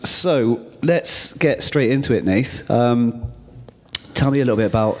So let's get straight into it, Nath. Tell me a little bit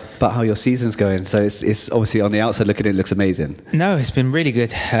about how your season's going. So it's obviously on the outside looking, it looks amazing. No, it's been really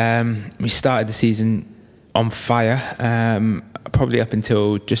good. We started the season on fire. Probably up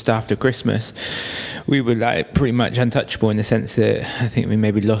until just after Christmas, we were like pretty much untouchable in the sense that I think we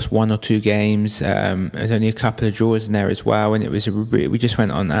maybe lost 1 or 2 games. There's only a couple of draws in there as well, and it was we just went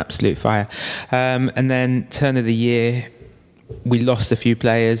on absolute fire. And then turn of the year, we lost a few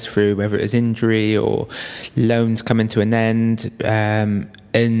players through whether it was injury or loans coming to an end,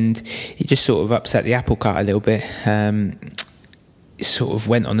 and it just sort of upset the apple cart a little bit. It sort of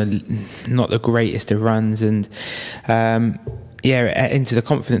went on not the greatest of runs, and into the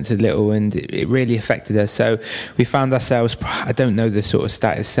confidence a little, and it really affected us. So we found ourselves, I don't know the sort of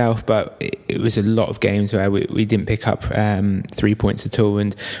stat itself, but it was a lot of games where we didn't pick up 3 points at all,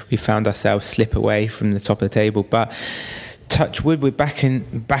 and we found ourselves slip away from the top of the table. But touch wood, we're back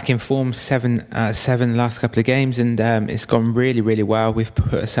in form, 7 out of 7 last couple of games, and it's gone really, really well. We've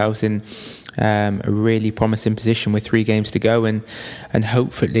put ourselves in a really promising position with 3 games to go, and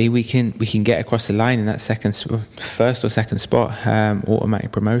hopefully we can get across the line in that first or second spot.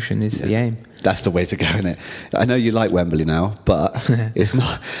 Automatic promotion is the aim. That's the way to go, isn't it? I know you like Wembley now, but it's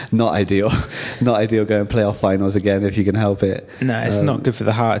not ideal. Not ideal going playoff finals again if you can help it. No, it's not good for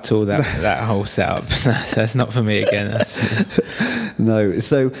the heart at all, that whole setup. So it's not for me again. No.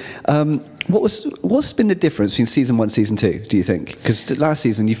 So what's been the difference between season 1 and season 2, do you think? Because last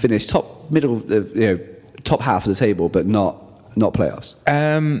season you finished top half of the table, but not playoffs.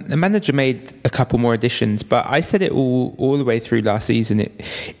 The manager made a couple more additions, but I said it all the way through last season.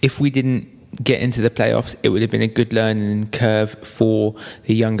 If we didn't get into the playoffs, it would have been a good learning curve for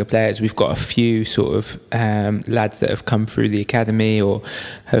the younger players. We've got a few sort of lads that have come through the academy or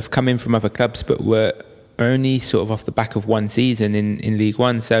have come in from other clubs, but were only sort of off the back of 1 season in League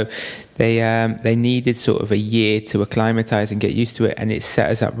One. So they needed sort of a year to acclimatise and get used to it, and it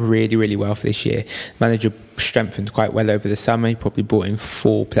set us up really, really well for this year. Manager strengthened quite well over the summer. He probably brought in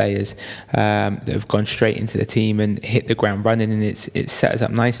 4 players that have gone straight into the team and hit the ground running, and it's set us up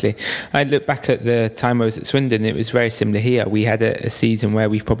nicely. I look back at the time I was at Swindon, it was very similar here. We had a season where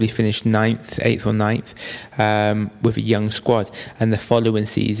we probably finished 8th or 9th with a young squad, and the following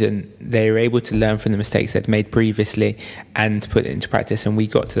season they were able to learn from the mistakes they'd made previously and put it into practice, and we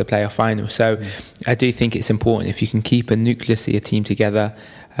got to the playoff final. So I do think it's important if you can keep a nucleus of your team together,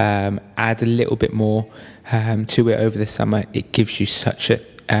 add a little bit more to it over the summer. It gives you such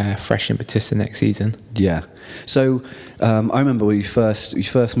a fresh impetus the next season. Yeah. So I remember when you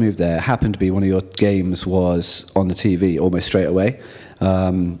first moved there, it happened to be one of your games was on the TV almost straight away.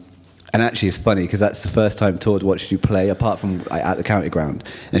 And actually it's funny because that's the first time Tord watched you play apart from at the county ground,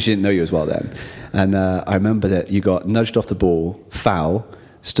 and she didn't know you as well then. And I remember that you got nudged off the ball, foul,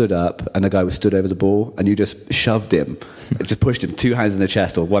 stood up, and the guy was stood over the ball, and you just shoved him, just pushed him 2 hands in the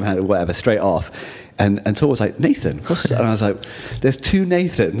chest or 1 hand or whatever, straight off. And Tor was like, Nathan, what's and I was like, there's 2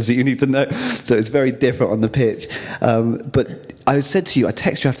 Nathans that you need to know. So it's very different on the pitch. But I said to you, I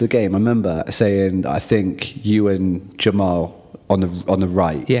texted you after the game, I remember saying, I think you and Jamal on the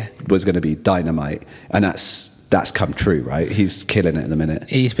right was going to be dynamite, and that's come true, right? He's killing it at the minute.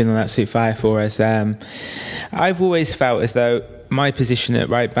 He's been on absolute fire for us. I've always felt as though my position at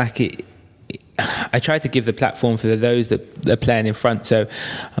right back, I try to give the platform for those that are playing in front. So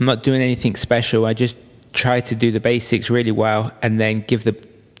I'm not doing anything special. I just try to do the basics really well, and then give the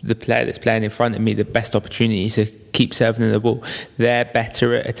player that's playing in front of me the best opportunity to keep serving the ball. They're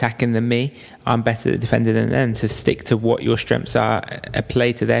better at attacking than me. I'm better at defending than them. To stick to what your strengths are,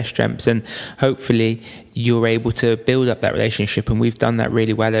 play to their strengths, and hopefully you're able to build up that relationship. And we've done that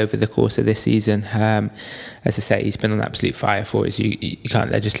really well over the course of this season. As I say, he's been on absolute fire for us. You can't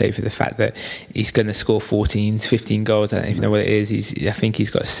legislate for the fact that he's going to score 14, 15 goals. I don't even know what it is. I think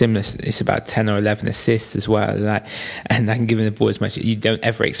he's got a similar, it's about 10 or 11 assists as well. And I can give him the ball as much. You don't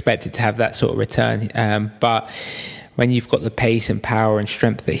ever expect it to have that sort of return. But when you've got the pace and power and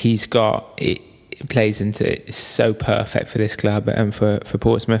strength that he's got, it plays into it's so perfect for this club and for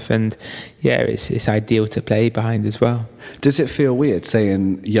Portsmouth. And it's ideal to play behind as well. Does it feel weird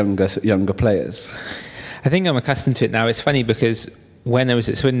saying younger players? I think I'm accustomed to it now. It's funny because when I was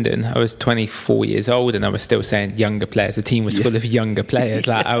at Swindon, I was 24 years old and I was still saying younger players. The team was full of younger players.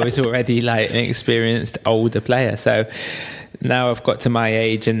 Like I was already like an experienced older player. So now I've got to my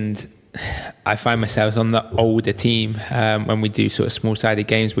age and I find myself on the older team. When we do sort of small-sided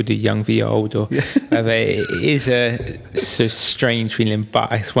games, we do young v old or whatever. It is a strange feeling,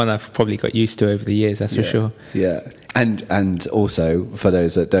 but it's one I've probably got used to over the years, that's for sure. Yeah. And also, for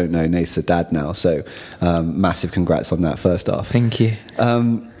those that don't know, Nate's a dad now, so massive congrats on that first off. Thank you.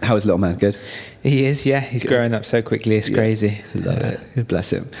 How is little man? Good? He is, yeah. He's growing up so quickly, it's crazy. Love it.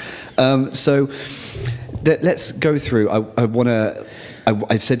 Bless him. So let's go through.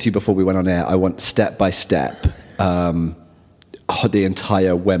 I said to you before we went on air, I want step by step the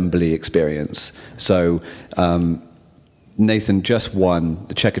entire Wembley experience. So Nathan just won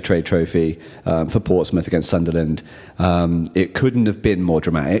the Checkatrade Trophy for Portsmouth against Sunderland. It couldn't have been more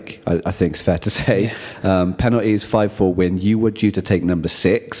dramatic, I think it's fair to say. Yeah. Penalties, 5-4 win. You were due to take number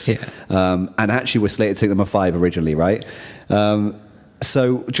 6. Yeah. And actually were slated to take number 5 originally, right?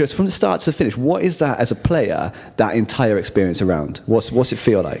 So just from the start to finish, what is that as a player, that entire experience around? What's it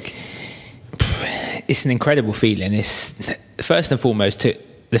feel like? It's an incredible feeling. It's first and foremost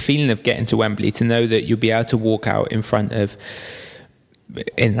the feeling of getting to Wembley, to know that you'll be able to walk out in front of,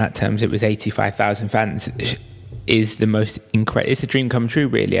 in that terms, it was 85,000 fans, is the most incredible. It's a dream come true,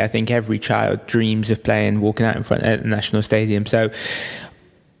 really. I think every child dreams of walking out in front at the National Stadium. So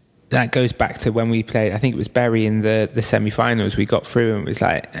that goes back to when we played, I think it was Bury in the semi-finals. We got through and it was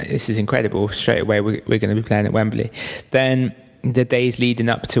like, this is incredible. Straight away, we're going to be playing at Wembley. Then the days leading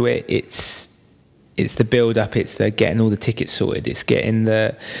up to it, it's the build-up, it's the getting all the tickets sorted, it's getting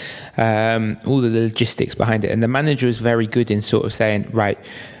the all the logistics behind it. And the manager was very good in sort of saying, right,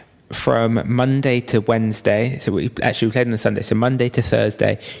 from Monday to Wednesday, so we played on the Sunday, so Monday to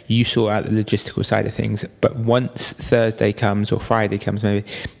Thursday, you sort out the logistical side of things. But once Thursday comes, or Friday comes maybe,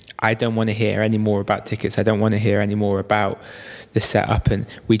 I don't want to hear any more about tickets. I don't want to hear any more about the setup, and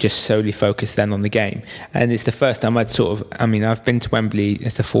we just solely focus then on the game. And it's the first time I've been to Wembley,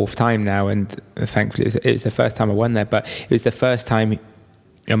 it's the 4th time now, and thankfully it was the first time I won there, but it was the first time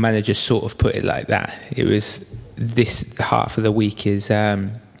your manager sort of put it like that. It was, this half of the week is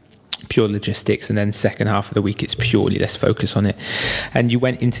pure logistics, and then second half of the week it's purely let's focus on it. And you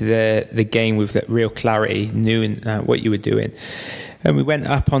went into the game with that real clarity, knew what you were doing. And we went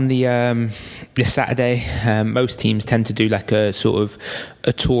up on the Saturday. Most teams tend to do like a sort of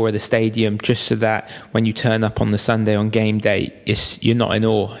a tour of the stadium, just so that when you turn up on the Sunday on game day, you're not in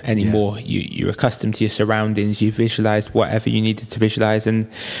awe anymore. Yeah. You're accustomed to your surroundings. You visualised whatever you needed to visualise, and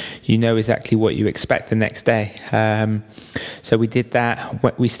you know exactly what you expect the next day. So we did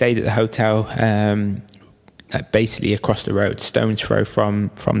that. We stayed at the hotel basically across the road, stone's throw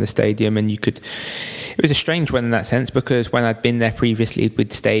from the stadium, and it was a strange one in that sense, because when I'd been there previously,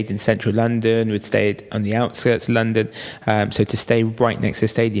 we'd stayed in central London, we'd stayed on the outskirts of London, so to stay right next to the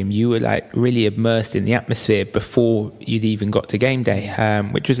stadium, you were like really immersed in the atmosphere before you'd even got to game day,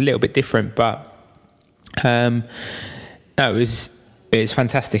 which was a little bit different, but it was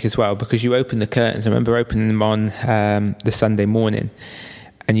fantastic as well, because you open the curtains. I remember opening them on the Sunday morning,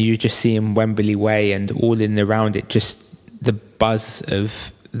 and you just see in Wembley Way and all in around it, just the buzz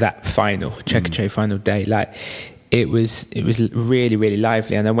of that final Checkatrade final day. Like it was really, really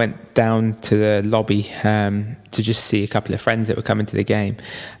lively. And I went down to the lobby to just see a couple of friends that were coming to the game,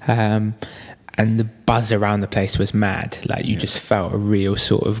 and the buzz around the place was mad. Like you just felt a real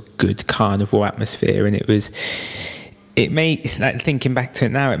sort of good carnival atmosphere, and thinking back to it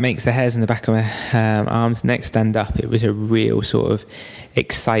now, it makes the hairs in the back of my arms, neck stand up. It was a real sort of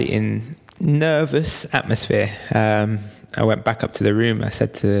exciting, nervous atmosphere. I went back up to the room. I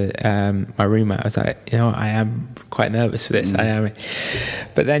said to my roommate, I was like, I am quite nervous for this. I am.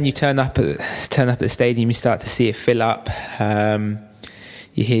 But then you turn up at the stadium, you start to see it fill up.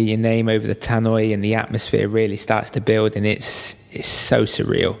 You hear your name over the tannoy, and the atmosphere really starts to build, and it's so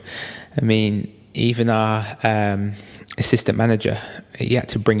surreal. I mean, even our assistant manager, he had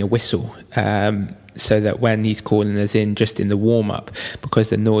to bring a whistle so that when he's calling us in, just in the warm-up, because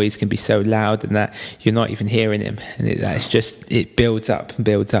the noise can be so loud and that you're not even hearing him, and it builds up and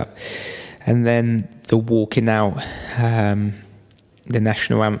builds up. And then the walking out, the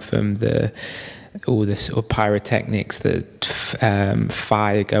national anthem, all the sort of pyrotechnics, the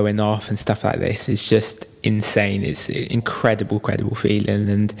fire going off and stuff like this, is just insane. It's an incredible feeling.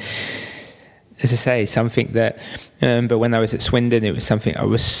 And as I say, something that, but when I was at Swindon, it was something I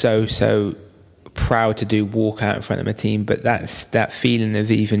was so proud to do, walk out in front of my team. But that feeling of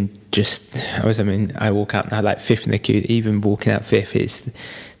even just, I walk out now like 5th in the queue, even walking out 5th is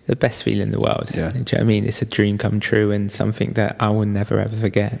the best feeling in the world. Yeah. Do you know what I mean? It's a dream come true, and something that I will never ever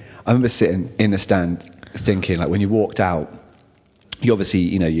forget. I remember sitting in the stand thinking, like, when you walked out, you obviously,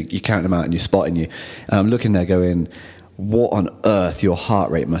 you count them out and you're spotting you. And I'm looking there going, what on earth your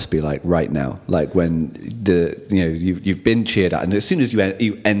heart rate must be like right now? Like when you've been cheered at, and as soon as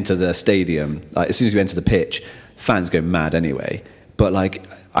you enter the stadium, like as soon as you enter the pitch, fans go mad anyway. But like,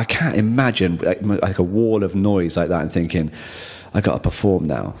 I can't imagine like a wall of noise like that and thinking, I got to perform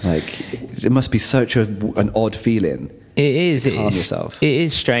now. Like, it must be such an odd feeling. It is. Calm yourself. It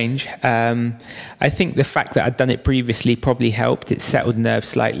is strange. I think the fact that I'd done it previously probably helped. It settled nerves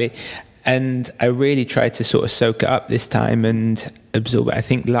slightly. And I really tried to sort of soak it up this time and absorb it. I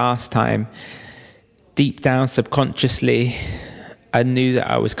think last time, deep down, subconsciously, I knew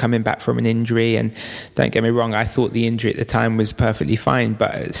that I was coming back from an injury. And don't get me wrong, I thought the injury at the time was perfectly fine.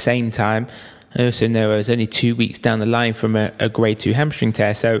 But at the same time, I also know I was only 2 weeks down the line from a grade 2 hamstring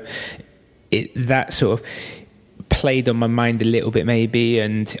tear. So that sort of played on my mind a little bit maybe,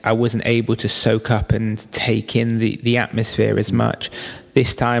 and I wasn't able to soak up and take in the atmosphere as much.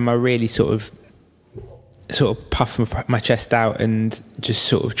 This time I really sort of puffed my chest out and just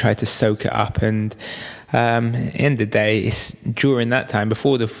sort of tried to soak it up. And at the end of the day, it's during that time,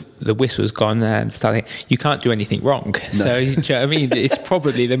 before the whistle's gone, starting, you can't do anything wrong. No. So, do you know what I mean? It's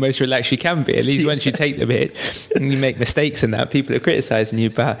probably the most relaxed you can be. At least once you take the bit and you make mistakes and that, people are criticising you.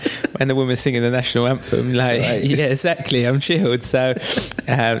 But when the woman's singing the national anthem, like, right. Yeah, exactly, I'm chilled. So,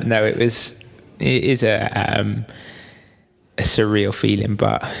 no, it is a surreal feeling,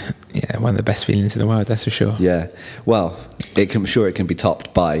 but yeah, one of the best feelings in the world, that's for sure. Yeah, well, I'm sure it can be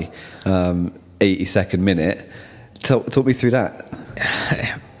topped by 82nd minute. Talk me through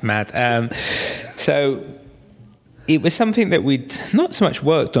that. Mad. So it was something that we'd not so much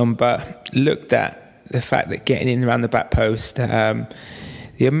worked on, but looked at the fact that getting in around the back post,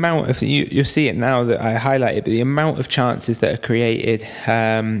 the amount of, you'll see it now that I highlighted, but the amount of chances that are created,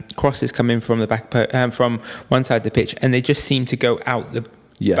 crosses come in from the back from one side of the pitch, and they just seem to go out the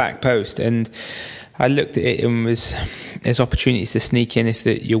back post. And I looked at it and there's opportunities to sneak in if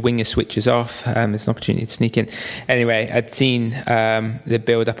your winger switches off. There's an opportunity to sneak in. Anyway, I'd seen the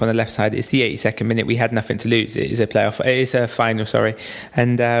build up on the left side. It's the 82nd minute. We had nothing to lose. It is a playoff. It is a final. Sorry,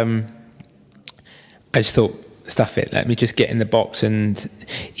 and I just thought, stuff it. Let me just get in the box, and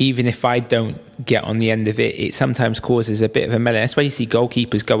even if I don't get on the end of it, it sometimes causes a bit of a melee. That's why you see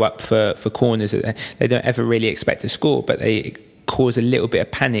goalkeepers go up for corners. They don't ever really expect to score, but they cause a little bit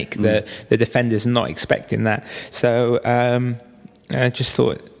of panic. The defender's not expecting that. So I just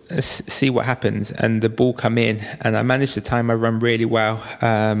thought, let's see what happens. And the ball come in, and I managed to time my run really well.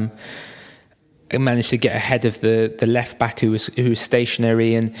 I managed to get ahead of the left back who was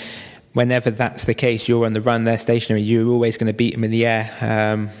stationary, and whenever that's the case, you're on the run, they're stationary, you're always going to beat them in the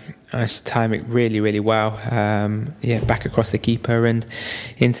air. I just time it really, really well. Back across the keeper and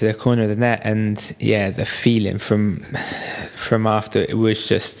into the corner of the net. And the feeling from after, it was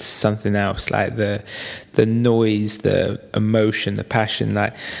just something else. Like the noise, the emotion, the passion.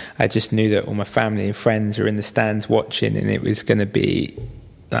 Like, I just knew that all my family and friends were in the stands watching, and it was going to be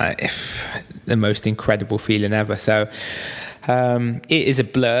like the most incredible feeling ever. So it is a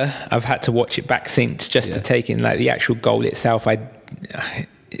blur. I've had to watch it back since just to take in like the actual goal itself.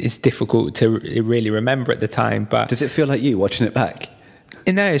 It's difficult to really remember at the time. But does it feel like you watching it back?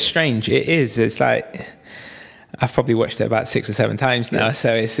 No, it's strange. It is. It's like I've probably watched it about 6 or 7 times now,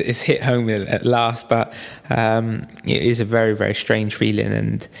 so it's hit home at last. But it is a very, very strange feeling,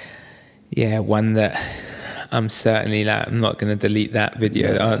 and one that I'm certainly I'm not going to delete that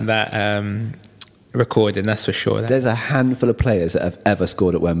video on that recording. That's for sure. There's a handful of players that have ever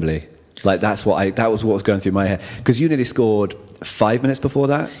scored at Wembley. Like, that was what was going through my head, because you nearly scored 5 minutes before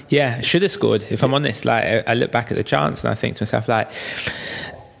that. Yeah, should have scored, if I'm honest. Like, I look back at the chance and I think to myself, like,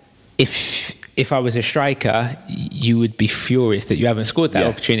 if I was a striker, you would be furious that you haven't scored that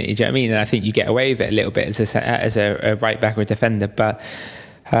opportunity. Do you know what I mean? And I think you get away with it a little bit as a right back or a defender. But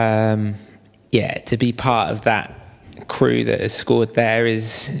to be part of that crew that has scored there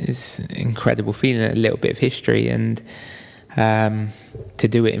is an incredible feeling, a little bit of history, and to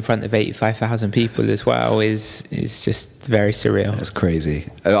do it in front of 85,000 people as well is just very surreal. That's crazy.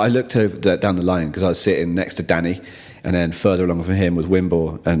 I looked over down the line because I was sitting next to Danny, and then further along from him was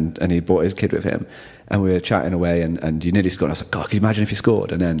Wimble, and he brought his kid with him, and we were chatting away, and you nearly scored. I was like, God, could you imagine if you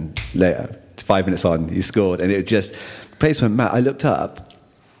scored? And then later, 5 minutes on, you scored, and it just, place went mad. I looked up,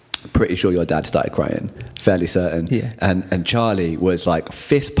 pretty sure your dad started crying, fairly certain. Yeah. And Charlie was like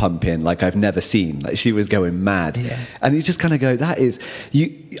fist pumping like I've never seen. Like, she was going mad. Yeah. And you just kind of go, that is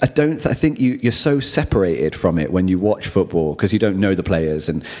you. I think you're so separated from it when you watch football, because you don't know the players,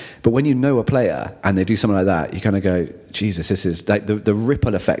 but when you know a player and they do something like that, you kind of go, Jesus, this is like the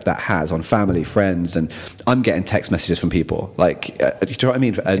ripple effect that has on family, friends, and I'm getting text messages from people like, do you know what I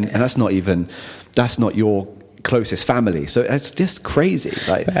mean? And that's not your closest family, so it's just crazy.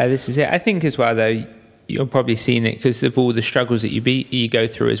 Like, this is it. I think as well, though, you're probably seeing it because of all the struggles that you go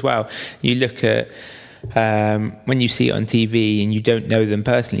through as well. You look at when you see it on TV and you don't know them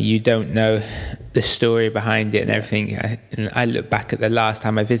personally, you don't know the story behind it and everything. I look back at the last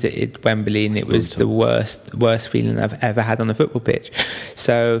time I visited Wembley, and it was the worst feeling I've ever had on a football pitch.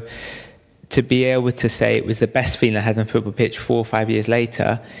 So to be able to say it was the best feeling I had on a football pitch 4 or 5 years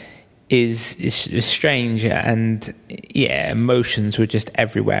later is strange. And yeah, emotions were just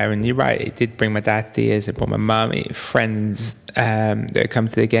everywhere. And you're right, it did bring my dad to tears. It brought my mum, friends that had come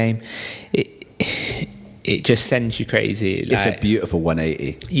to the game. It just sends you crazy. It's a beautiful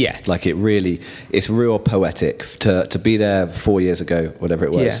 180. Yeah. Like it's real poetic to be there 4 years ago, whatever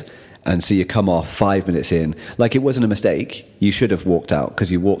it was, and see you come off 5 minutes in. Like, it wasn't a mistake. You should have walked out,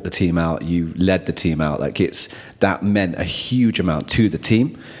 because you walked the team out, you led the team out. Like, that meant a huge amount to the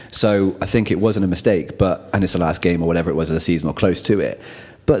team. So I think it wasn't a mistake, and it's the last game or whatever it was of the season or close to it.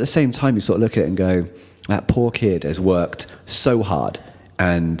 But at the same time, you sort of look at it and go, that poor kid has worked so hard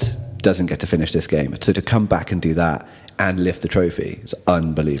and doesn't get to finish this game. So to come back and do that and lift the trophy is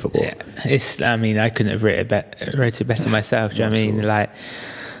unbelievable. Yeah, I couldn't have wrote it better myself. Do you know what I mean? Like,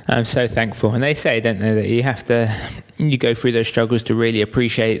 I'm so thankful. And they say, don't they, that you go through those struggles to really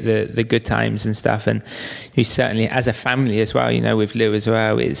appreciate the good times and stuff. And you certainly, as a family as well, with Lou as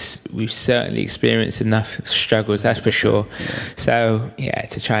well, we've certainly experienced enough struggles, that's for sure. Yeah. So yeah,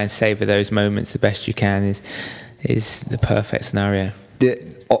 to try and savor those moments the best you can is the perfect scenario.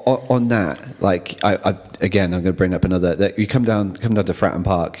 On that, like, I'm going to bring up another. That you come down to Fratton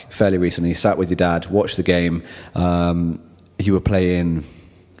Park fairly recently, sat with your dad, watched the game. You were playing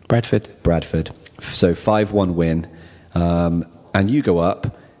Bradford. So 5-1 win, and you go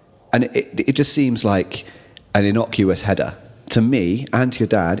up, and it just seems like an innocuous header to me and to your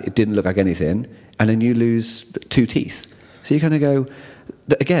dad. It didn't look like anything, and then you lose 2 teeth. So you kind of go.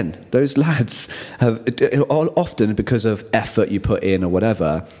 Again, those lads have often, because of effort you put in or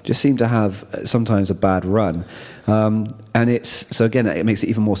whatever, just seem to have sometimes a bad run. And it makes it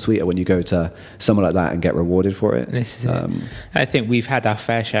even more sweeter when you go to someone like that and get rewarded for it. This is it. I think we've had our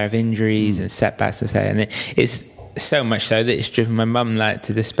fair share of injuries and setbacks to say, and it's so much so that it's driven my mum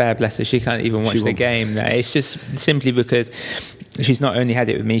to despair. Bless her, she can't even watch the game. It's just simply because she's not only had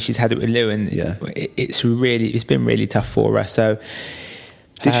it with me, she's had it with Lou, and it's been really tough for her. So.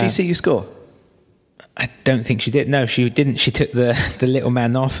 Did she see you score? I don't think she did. No, she didn't. She took the little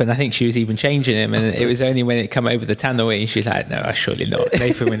man off, and I think she was even changing him. And it was only when it come over the tannoy, she's like, "No, surely not.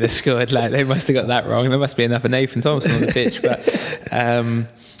 Nathan would have scored. Like, they must have got that wrong. There must be enough of Nathan Thompson on the pitch." But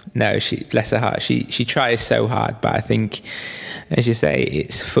no, she, bless her heart, she tries so hard. But I think, as you say,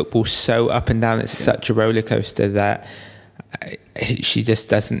 it's football so up and down. It's such a roller coaster that. She just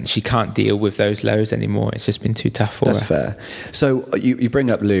doesn't. She can't deal with those lows anymore. It's just been too tough for her. That's fair. So you bring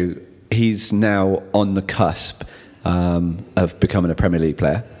up Lou. He's now on the cusp of becoming a Premier League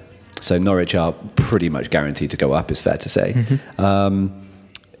player. So Norwich are pretty much guaranteed to go up. It's fair to say. Mm-hmm.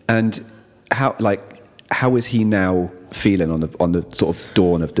 And how is he now feeling on the sort of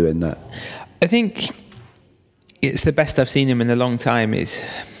dawn of doing that? I think it's the best I've seen him in a long time. It's,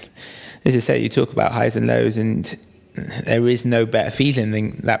 as you say, you talk about highs and lows, and there is no better feeling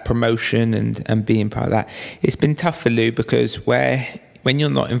than that promotion and being part of that. It's been tough for Lou because when you're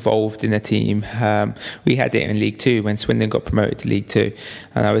not involved in a team, we had it in League Two when Swindon got promoted to League Two,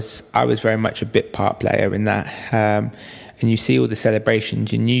 and I was very much a bit part player in that. And you see all the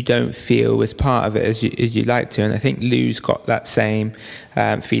celebrations, and you don't feel as part of it as you like to. And I think Lou's got that same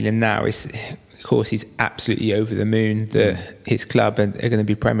feeling now. Of course, he's absolutely over the moon that his club are going to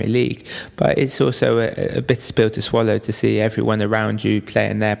be Premier League. But it's also a bitter pill to swallow to see everyone around you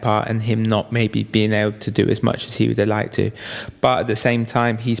playing their part and him not maybe being able to do as much as he would have liked to. But at the same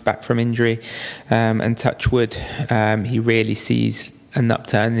time, he's back from injury, and touch wood, he really sees an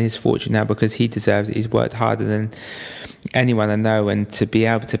upturn in his fortune now because he deserves it. He's worked harder than anyone I know, and to be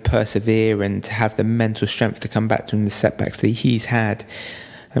able to persevere and to have the mental strength to come back from the setbacks that he's had.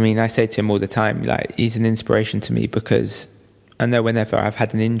 I mean, I say to him all the time, like, he's an inspiration to me because I know whenever I've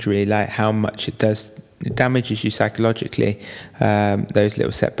had an injury, like how much it damages you psychologically, those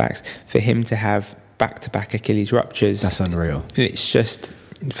little setbacks. For him to have back-to-back Achilles ruptures, that's unreal. It's just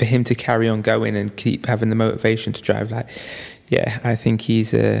for him to carry on going and keep having the motivation to drive. Like, yeah, I think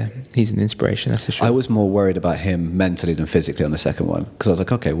he's an inspiration. That's for sure. I was more worried about him mentally than physically on the second one because I was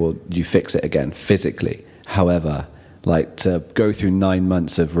like, okay, well, you fix it again physically. However, like, to go through 9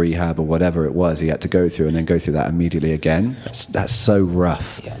 months of rehab or whatever it was he had to go through and then go through that immediately again, that's so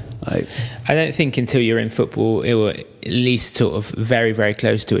rough. Yeah. I don't think until you're in football at least sort of very, very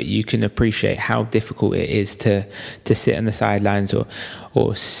close to it, you can appreciate how difficult it is to sit on the sidelines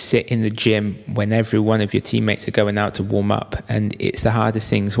or sit in the gym when every one of your teammates are going out to warm up, and it's the hardest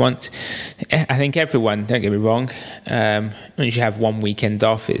things. Once, I think everyone, don't get me wrong, once you have one weekend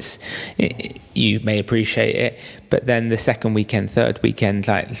off, you may appreciate it, but then the second weekend, third weekend,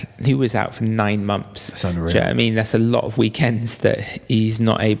 like he was out for 9 months. That's unreal. Do you know what I mean? That's a lot of weekends that he's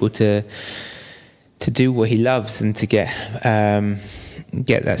not able to do what he loves and to get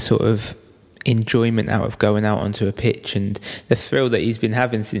that sort of enjoyment out of going out onto a pitch and the thrill that he's been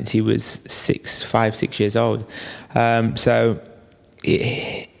having since he was 6 years old. I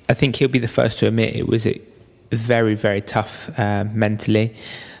think he'll be the first to admit it was very, very tough mentally.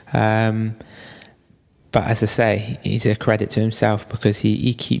 But as I say, he's a credit to himself because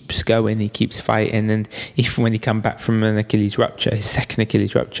he keeps going, he keeps fighting, and even when he come back from an Achilles rupture, his second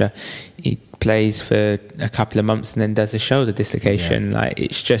Achilles rupture, he plays for a couple of months and then does a shoulder dislocation. Like,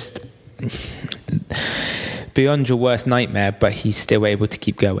 it's just beyond your worst nightmare, but he's still able to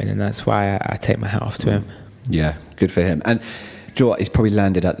keep going, and that's why I take my hat off to him. Yeah, good for him. And do you know what? He's probably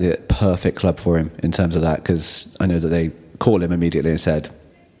landed at the perfect club for him in terms of that, because I know that they called him immediately and said,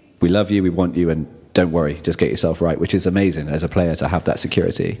 "We love you, we want you, and don't worry, just get yourself right," which is amazing as a player to have that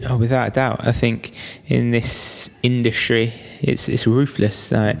security. Oh, without a doubt. I think in this industry, it's ruthless.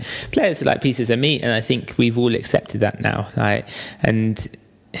 Like, players are like pieces of meat, and I think we've all accepted that now. And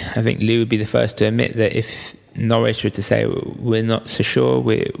I think Lou would be the first to admit that if Norwich were to say, "We're not so sure,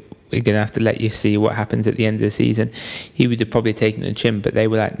 we're going to have to let you see what happens at the end of the season," he would have probably taken the chin. But they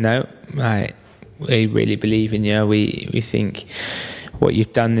were like, "No, we really believe in you. We think what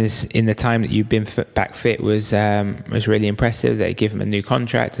you've done is in the time that you've been back fit was really impressive." They give him a new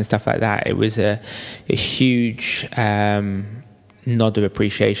contract and stuff like that. It was a huge nod of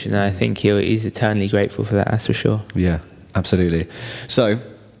appreciation, and I think he's eternally grateful for that. That's for sure. Yeah, absolutely. So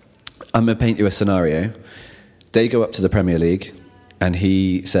I'm going to paint you a scenario. They go up to the Premier League, and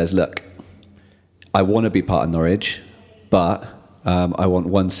he says, "Look, I want to be part of Norwich, but I want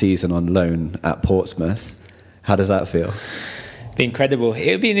one season on loan at Portsmouth." How does that feel? Be incredible.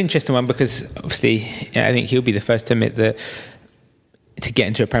 It would be an interesting one because obviously I think he'll be the first to admit that to get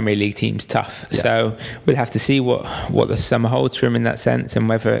into a Premier League team's tough. Yeah. So we'll have to see what the summer holds for him in that sense, and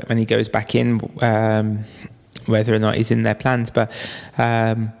whether when he goes back in, whether or not he's in their plans. But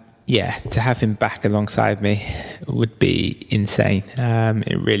to have him back alongside me would be insane.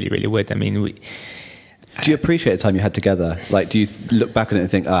 It really, really would. I mean, do you appreciate the time you had together? Like, do you look back on it and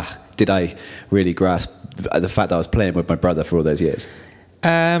think, did I really grasp the fact that I was playing with my brother for all those years?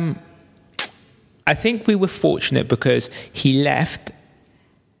 I think we were fortunate because he left,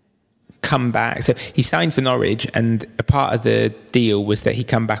 come back. So he signed for Norwich, and a part of the deal was that he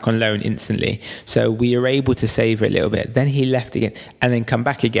come back on loan instantly. So we were able to save a little bit. Then he left again and then come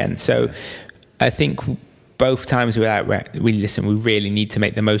back again. So I think both times we were like, we really need to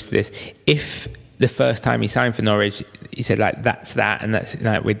make the most of this. If the first time he signed for Norwich, he said, like, that's that, and that's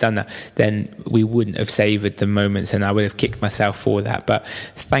like, we've done that, then we wouldn't have savoured the moments, and I would have kicked myself for that. But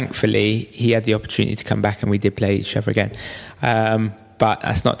thankfully, he had the opportunity to come back, and we did play each other again. But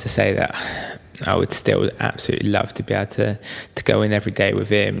that's not to say that I would still absolutely love to be able to go in every day with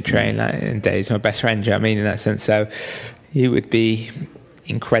him, train, and he's my best friend, do you know what I mean, in that sense. So it would be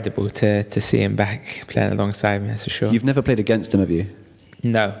incredible to see him back playing alongside me, that's for sure. You've never played against him, have you?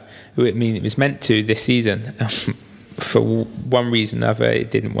 No. I mean, it was meant to this season. For one reason or another,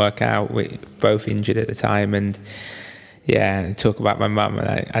 it didn't work out. We were both injured at the time, and talk about my mum,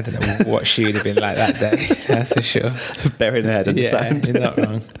 and I don't know what she would have been like that day. That's for sure. Burying her head in the sand. You're not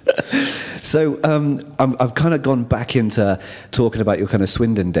wrong. So I've kind of gone back into talking about your kind of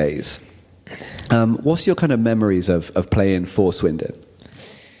Swindon days. What's your kind of memories of playing for Swindon?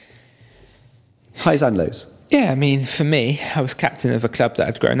 Highs and lows. Yeah, I mean, for me, I was captain of a club that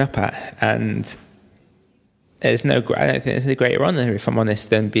I'd grown up at, and I don't think there's a greater honour, if I'm honest,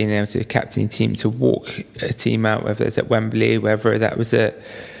 than being able to captain a team, to walk a team out, whether it's at Wembley, whether that was at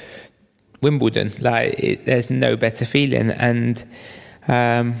Wimbledon. There's no better feeling, and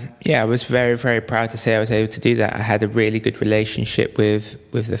I was very, very proud to say I was able to do that. I had a really good relationship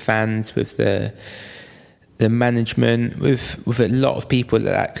with the fans, with the management, with a lot of people at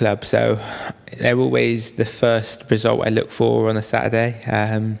that club. So they're always the first result I look for on a Saturday.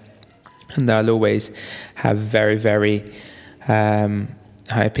 And I'll always have very, very high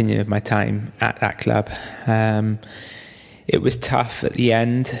opinion of my time at that club. It was tough at the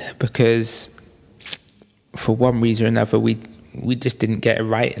end because for one reason or another, we just didn't get it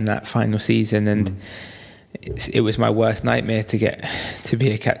right in that final season. And it was my worst nightmare to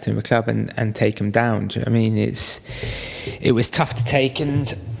be a captain of a club and take them down. Do you know what I mean? It was tough to take,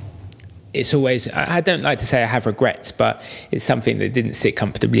 and it's always, I don't like to say I have regrets, but it's something that didn't sit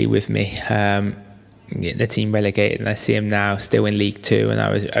comfortably with me. The team relegated, and I see them now still in League Two, and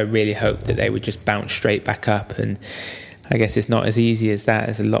I really hoped that they would just bounce straight back up. And I guess it's not as easy as that.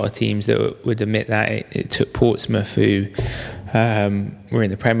 There's a lot of teams that would admit that. It took Portsmouth, who were in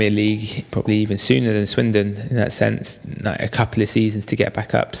the Premier League probably even sooner than Swindon in that sense, like a couple of seasons to get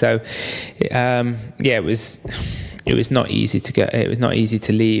back up. So it was not easy to get. It was not easy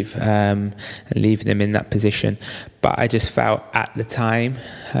to leave and leave them in that position. But I just felt at the time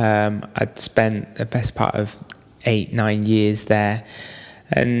I'd spent the best part of 8-9 years there,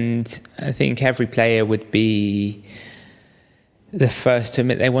 and I think every player would be the first to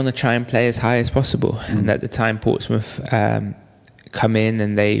admit they want to try and play as high as possible. And at the time, Portsmouth come in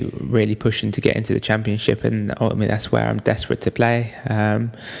and they really pushing to get into the Championship, and ultimately that's where I'm desperate to play.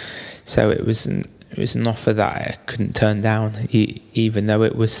 So it was an offer that I couldn't turn down, even though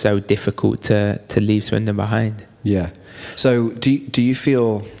it was so difficult to leave Swindon behind. Yeah. So do you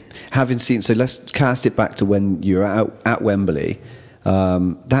feel, having seen, so let's cast it back to when you were at Wembley,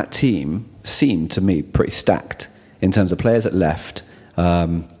 that team seemed to me pretty stacked in terms of players that left.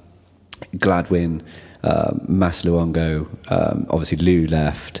 Gladwin, Mas Luongo, obviously Lou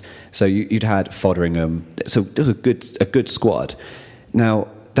left. So you'd had Fotheringham. So there was a good squad. Now,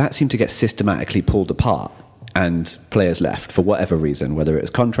 that seemed to get systematically pulled apart, and players left for whatever reason, whether it was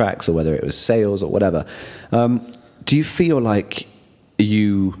contracts or whether it was sales or whatever. Do you feel like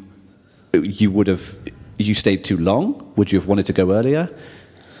you stayed too long? Would you have wanted to go earlier?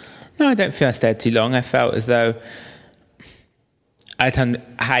 No, I don't feel I stayed too long. I felt as though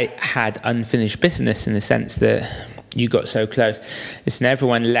I had unfinished business, in the sense that you got so close. Listen,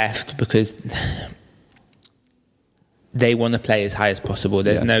 everyone left because they want to play as high as possible.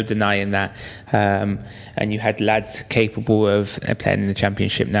 There's no denying that. And you had lads capable of playing in the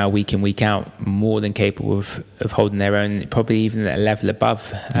Championship now week in, week out, more than capable of holding their own, probably even at a level above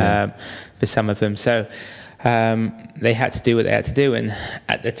for some of them. So they had to do what they had to do. And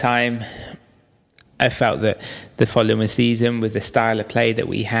at the time, I felt that the following season, with the style of play that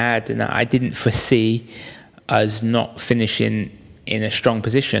we had, and I didn't foresee us not finishing in a strong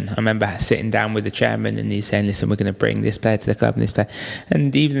position. I remember sitting down with the chairman and he was saying, listen, we're going to bring this player to the club and this player.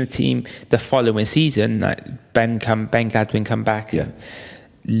 And even the team the following season, like Ben Gladwin come back, and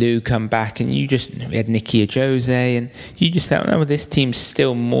Lou come back, and we had Nicky Ajose, and you just thought, oh, well, this team's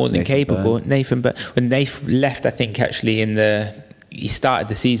still more than capable. Nathan, but when Nathan left, I think actually he started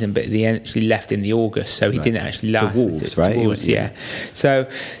the season, but he actually left in the August, so he didn't actually last. To Wolves, right? To Wolves, yeah. So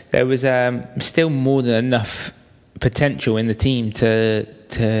there was still more than enough potential in the team to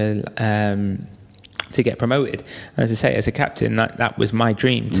get promoted. And as I say, as a captain, that was my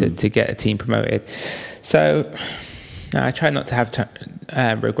dream, to get a team promoted. So I try not to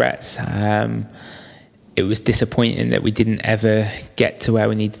have regrets. It was disappointing that we didn't ever get to where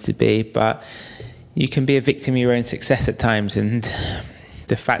we needed to be, but you can be a victim of your own success at times, and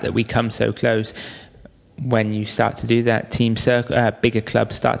the fact that we come so close, when you start to do that, bigger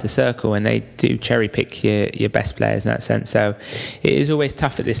clubs start to circle, and they do cherry pick your best players in that sense. So it is always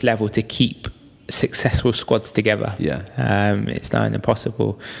tough at this level to keep successful squads together. Yeah, it's not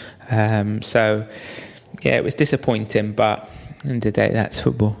impossible. So yeah, it was disappointing, but at the end of the day, that's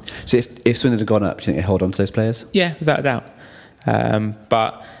football. So if Swindon had gone up, do you think they'd hold on to those players? Yeah, without a doubt.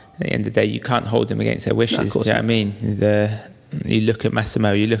 But at the end of the day, you can't hold them against their wishes. No, do you know what I mean? You look at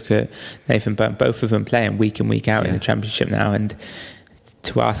Massimo, you look at Nathan Burton, both of them playing week in, week out in the Championship now, and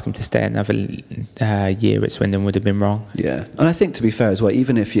to ask them to stay another year at Swindon would have been wrong. Yeah, and I think, to be fair as well,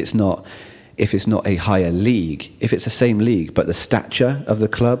 even if it's not a higher league, if it's the same league, but the stature of the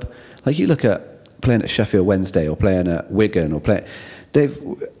club, like you look at playing at Sheffield Wednesday or playing at Wigan or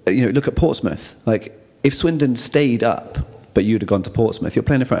look at Portsmouth. Like, if Swindon stayed up, but you'd have gone to Portsmouth, you're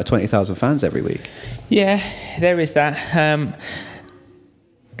playing in front of 20,000 fans every week. Yeah, there is that.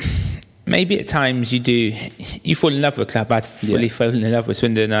 Maybe at times you fall in love with a club. I'd fully fallen in love with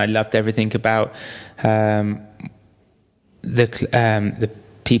Swindon. I loved everything about the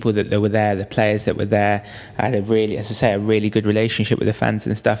people that were there, the players that were there. I had a really good relationship with the fans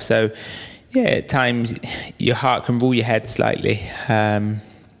and stuff. So yeah, at times your heart can rule your head slightly.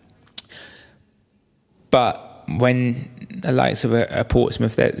 But when the likes of a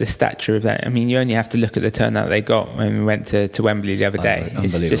Portsmouth, the stature of that, I mean, you only have to look at the turnout they got when we went to Wembley the other day.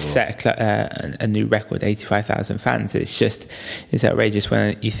 It's just set a new record, 85,000 fans. It's outrageous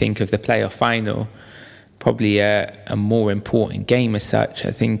when you think of the playoff final, probably a more important game as such.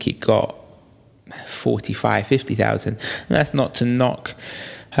 I think it got 45, 50,000. And that's not to knock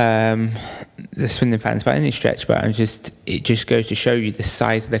the Swindon fans by any stretch, but it just goes to show you the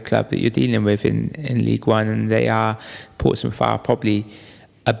size of the club that you're dealing with in League One, and Portsmouth are probably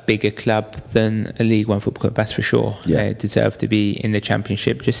a bigger club than a League One football club, that's for sure. Yeah. They deserve to be in the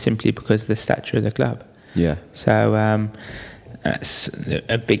Championship just simply because of the stature of the club. Yeah. So that's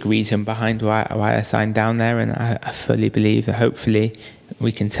a big reason behind why I signed down there, and I fully believe that hopefully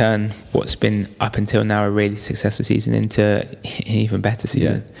we can turn what's been up until now a really successful season into an even better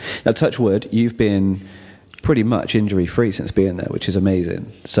season. Yeah. Now, touch wood, you've been pretty much injury-free since being there, which is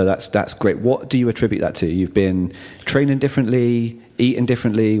amazing. So that's great. What do you attribute that to? You've been training differently, eating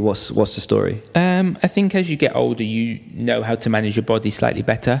differently. What's the story? I think as you get older, you know how to manage your body slightly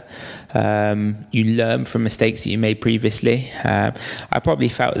better. You learn from mistakes that you made previously. I probably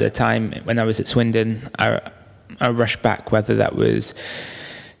felt at the time when I was at Swindon, I rushed back, whether that was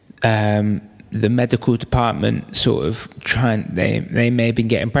the medical department sort of they may have been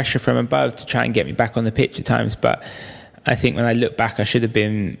getting pressure from above to try and get me back on the pitch at times, but I think when I look back, I should have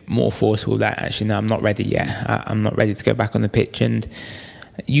been more forceful that actually, no, I'm not ready yet. I'm not ready to go back on the pitch. And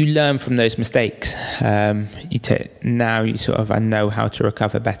you learn from those mistakes. Now you sort of, I know how to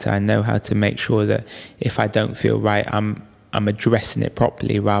recover better. I know how to make sure that if I don't feel right, I'm addressing it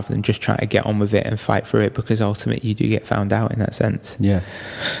properly rather than just trying to get on with it and fight through it, because ultimately you do get found out in that sense. Yeah.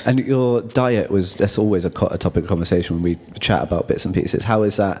 And your diet that's always a topic of conversation when we chat about bits and pieces. How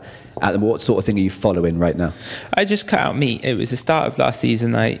is that? What sort of thing are you following right now? I just cut out meat. It was the start of last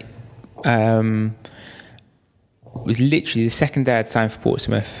season. It was literally the second day I'd signed for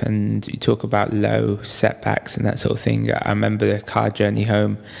Portsmouth, and you talk about low setbacks and that sort of thing. I remember the car journey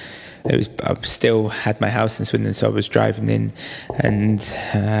home. I still had my house in Swindon, so I was driving in, and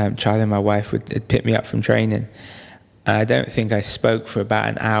Charlie and my wife would pick me up from training. I don't think I spoke for about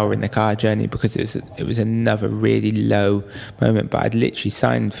an hour in the car journey because it was another really low moment. But I'd literally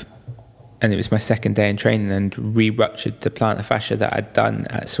signed, and it was my second day in training, and re-ruptured the plantar fascia that I'd done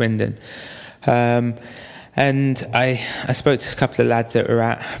at Swindon. And I spoke to a couple of lads that were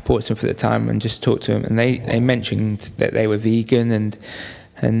at Portsmouth at the time and just talked to them, and they mentioned that they were vegan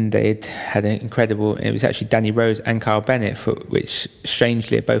and they'd had an incredible. It was actually Danny Rose and Carl Bennett, which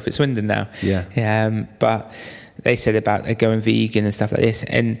strangely are both at Swindon now. Yeah. But they said about going vegan and stuff like this,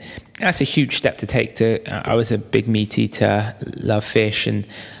 and that's a huge step to take. I was a big meat eater, love fish, and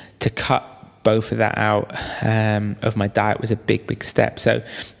to cut both of that out of my diet was a big step. So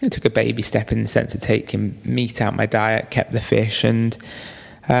I took a baby step in the sense of taking meat out my diet, kept the fish, and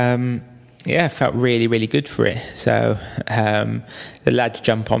felt really good for it. So the lads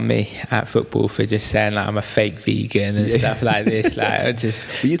jump on me at football for just saying like I'm a fake vegan and stuff like this. Like I just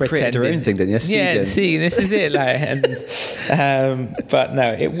you created your own thing, didn't you? Yeah, see, this is it. But no,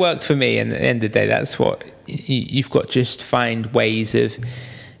 it worked for me. And at the end of the day, that's what you've got to just find ways of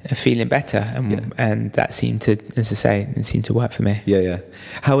feeling better, and that seemed to, as I say, it seemed to work for me. Yeah.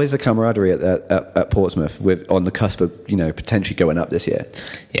 How is the camaraderie at Portsmouth on the cusp of potentially going up this year?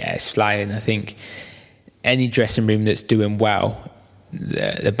 Yeah, it's flying. I think any dressing room that's doing well,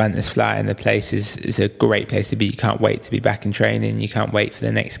 the banter's flying. The place is a great place to be. You can't wait to be back in training. You can't wait for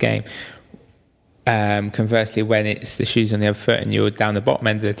the next game. Conversely, when it's the shoes on the other foot and you're down the bottom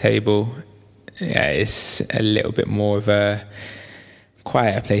end of the table, it's a little bit more of a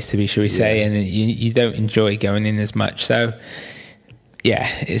quieter place to be, shall we say, and you don't enjoy going in as much. So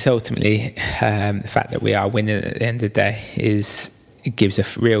it's ultimately the fact that we are winning at the end of the day it gives a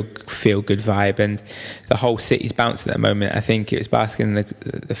real feel good vibe, and the whole city's bouncing at the moment. I think it was basking in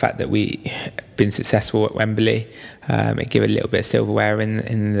the fact that we been successful at Wembley. It gave a little bit of silverware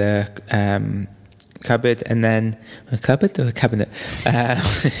in the cupboard, and then a cupboard or a cabinet.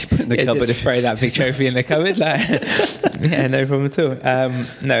 In the cupboard, just throw that big trophy in the cupboard, no problem at all.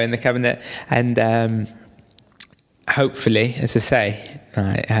 No, in the cabinet, and hopefully, as I say,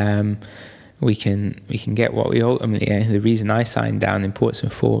 we can get what we ultimately. The reason I signed down in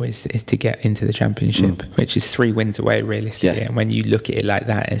Portsmouth for is to get into the Championship, which is 3 wins away realistically. Yeah. And when you look at it like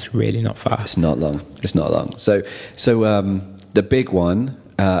that, it's really not far. It's not long. So the big one.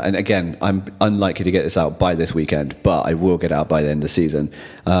 And again, I'm unlikely to get this out by this weekend, but I will get it out by the end of the season.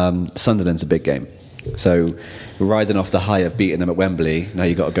 Sunderland's a big game. So riding off the high of beating them at Wembley, now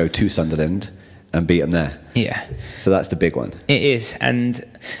you've got to go to Sunderland and beat them there. Yeah. So that's the big one. It is. And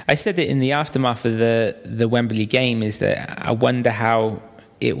I said it in the aftermath of the Wembley game, is that I wonder what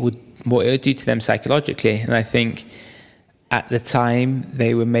it would do to them psychologically. And I think at the time,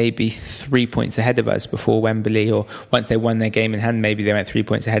 they were maybe 3 points ahead of us before Wembley, or once they won their game in hand, maybe they went 3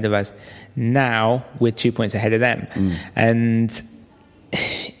 points ahead of us. Now, we're 2 points ahead of them. And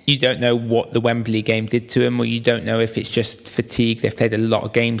you don't know what the Wembley game did to them, or you don't know if it's just fatigue. They've played a lot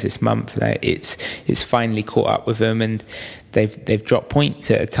of games this month. It's finally caught up with them, and they've dropped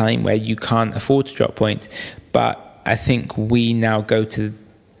points at a time where you can't afford to drop points. But I think we now go to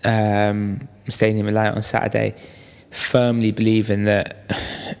Stadium of Light on Saturday, firmly believing that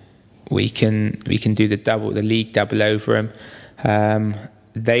we can do the league double over them.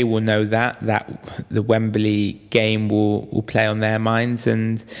 They will know that the Wembley game will play on their minds,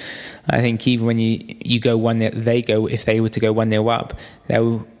 and I think even when you go 1-0, if they were to go 1-0 up,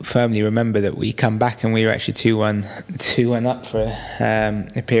 they'll firmly remember that we come back and we were actually 2-1 up for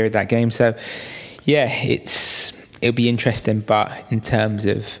a period of that game. So yeah, it'll be interesting, but in terms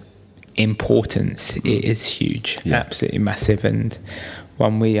of importance, it is huge, absolutely massive, and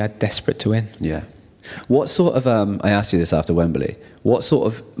one we are desperate to win. Yeah. What sort of I asked you this after Wembley, what sort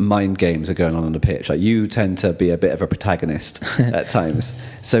of mind games are going on the pitch? Like, you tend to be a bit of a protagonist at times.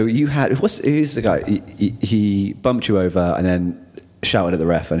 So you had, who's the guy? He bumped you over and then shouted at the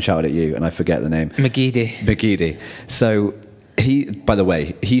ref and shouted at you, and I forget the name. McGeady. So by the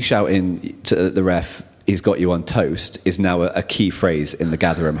way, he shouting to the ref, he's got you on toast, is now a key phrase in the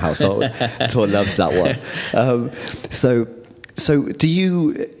Gatherham household. Tor loves that one. So do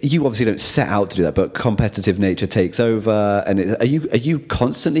you obviously don't set out to do that, but competitive nature takes over, and are you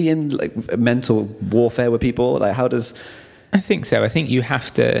constantly in like mental warfare with people? Like, how does... I think so. I think you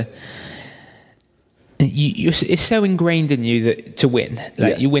have to... it's so ingrained in you that to win,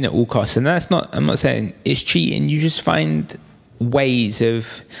 you win at all costs, and I'm not saying it's cheating. You just find ways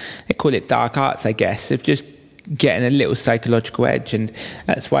of, they call it dark arts, I guess, of just getting a little psychological edge, and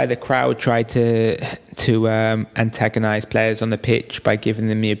that's why the crowd try to antagonize players on the pitch by giving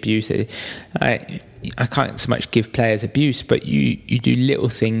them the abuse. I can't so much give players abuse, but you do little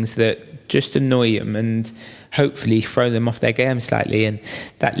things that just annoy them and hopefully throw them off their game slightly. And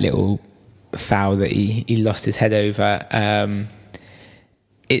that little foul that he lost his head over,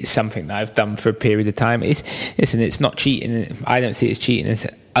 it's something that I've done for a period of time. It's not cheating. I don't see it as cheating, as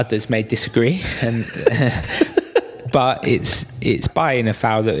others may disagree, and but it's buying a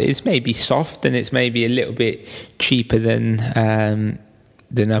foul that is maybe soft, and it's maybe a little bit cheaper than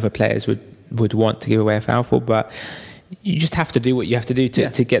other players would want to give away a foul for. But you just have to do what you have to do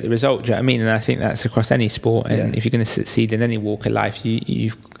to get the result. Do you know what I mean? And I think that's across any sport. And if you're going to succeed in any walk of life,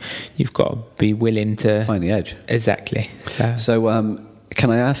 you've got to be willing to find the edge. Exactly. So can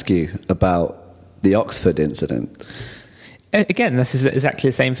I ask you about the Oxford incident? Again, this is exactly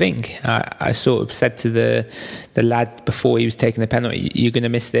the same thing. I sort of said to the lad before he was taking the penalty, "You're going to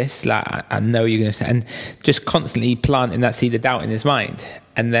miss this. Like, I know you're going to," and just constantly planting that seed of doubt in his mind.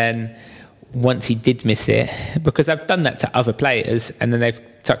 And then once he did miss it, because I've done that to other players, and then they've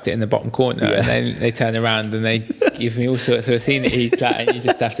tucked it in the bottom corner, and then they turn around and they give me all sorts of scene that he's like, and you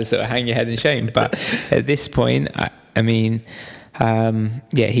just have to sort of hang your head in shame. But at this point, I mean.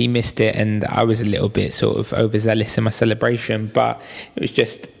 He missed it, and I was a little bit sort of overzealous in my celebration, but it was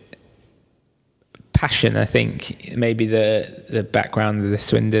just passion. I think maybe the background of the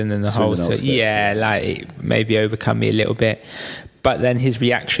Swindon and the whole, so like it maybe overcome me a little bit. But then his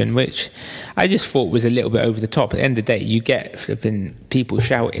reaction, which I just thought was a little bit over the top. At the end of the day, you get flipping people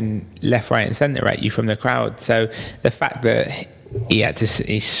shouting left, right, and centre at you from the crowd. So the fact that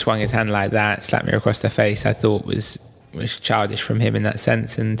he swung his hand like that, slapped me across the face, I thought was childish from him in that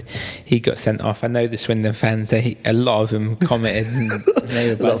sense, and he got sent off. I know the Swindon fans, a lot of them commented, and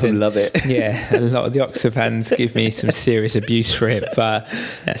they were a lot of them love it. Yeah, a lot of the Oxford fans give me some serious abuse for it, but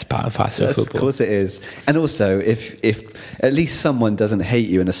that's part and parcel of football. Of course it is. And also, if at least someone doesn't hate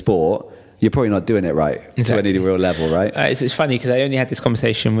you in a sport, you're probably not doing it right to any real level, right? It's funny because I only had this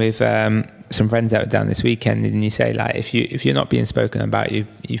conversation with some friends out down this weekend, and you say, like, if you're not being spoken about,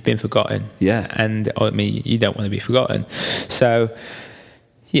 you've been forgotten. Yeah. And you don't want to be forgotten. So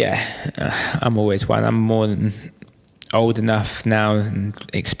I'm always one. I'm more than old enough now and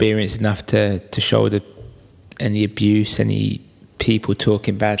experienced enough to shoulder any abuse, any people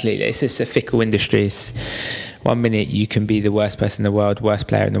talking badly. It's just a fickle industry. It's, 1 minute you can be the worst person in the world, worst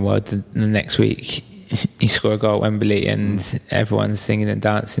player in the world, and the next week you score a goal at Wembley and everyone's singing and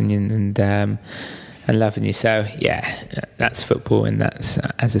dancing and loving you. So that's football, and that's,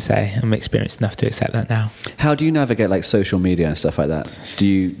 as I say, I'm experienced enough to accept that now. How do you navigate like social media and stuff like that? Do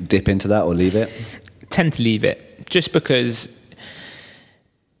you dip into that or leave it? Tend to leave it, just because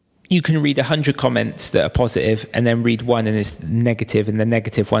you can read 100 comments that are positive and then read one and it's negative, and the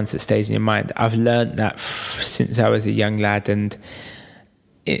negative ones that stays in your mind. I've learned that since I was a young lad, and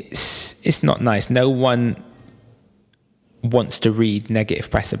it's not nice. No one wants to read negative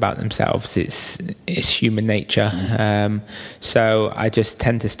press about themselves. It's human nature. So I just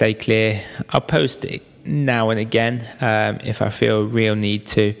tend to stay clear. I'll post it now and again if I feel real need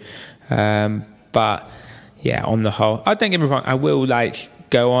to. But yeah, on the whole, don't get me wrong, I will like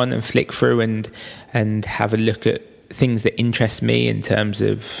go on and flick through and have a look at things that interest me in terms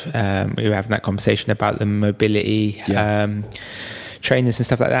of we were having that conversation about the mobility trainers and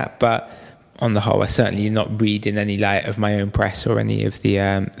stuff like that. But on the whole, I certainly not reading any light of my own press or any of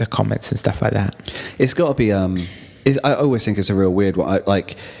the comments and stuff like that. It's got to be. I always think it's a real weird one.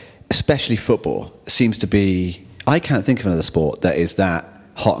 Like, especially football seems to be. I can't think of another sport that is that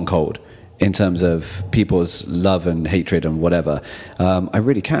hot and cold in terms of people's love and hatred and whatever. I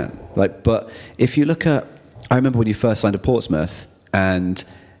really can't. Like, but if you look at, I remember when you first signed to Portsmouth, and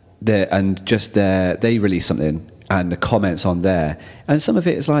they released something, and the comments on there, and some of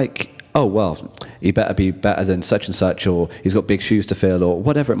it is like, oh, well, he better be better than such and such, or he's got big shoes to fill, or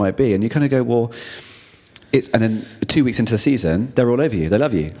whatever it might be. And you kind of go, well, and then 2 weeks into the season, they're all over you. They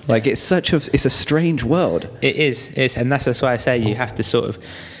love you. Like, it's a strange world. It is. And that's why I say you have to sort of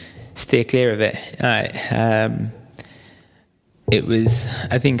steer clear of it. It was,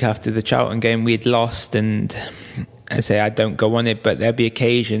 I think after the Charlton game, we'd lost, and I say I don't go on it, but there'll be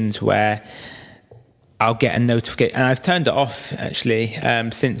occasions where I'll get a notification, and I've turned it off actually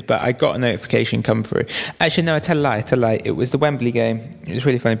since, but I got a notification come through. Actually, no, I tell a lie. It was the Wembley game. It was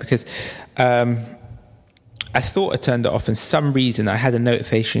really funny because I thought I turned it off, and for some reason I had a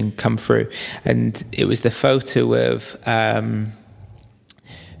notification come through, and it was the photo of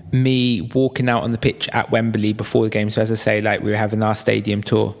me walking out on the pitch at Wembley before the game. So as I say, like, we were having our stadium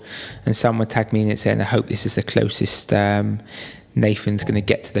tour, and someone tagged me in it saying, I hope this is the closest Nathan's going to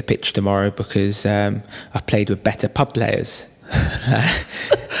get to the pitch tomorrow, because I've played with better pub players.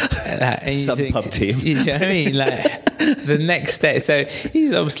 Some pub team. You know what I mean? Like, the next day, so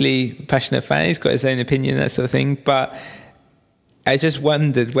he's obviously a passionate fan, he's got his own opinion, that sort of thing, but I just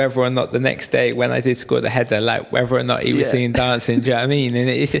wondered whether or not the next day when I did score the header, like whether or not he was singing dancing, do you know what I mean? And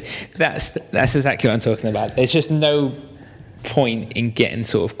it's just, that's exactly what I'm talking about. There's just no point in getting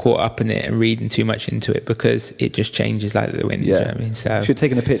sort of caught up in it and reading too much into it, because it just changes like the wind. Yeah. Do you know what I mean? So you should have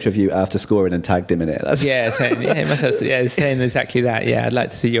taken a picture of you after scoring and tagged him in it. saying exactly that. Yeah, I'd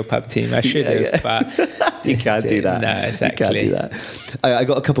like to see your pub team. I should have, but you can't do that. No, exactly. You can't do that. I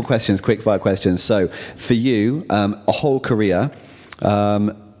got a couple of questions, quick fire questions. So for you, a whole career,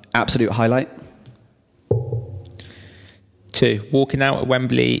 absolute highlight? 2, walking out at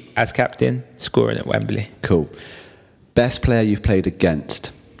Wembley as captain, scoring at Wembley. Cool. Best player you've played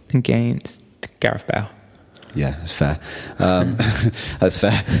against? Against Gareth Bale. Yeah, that's fair. That's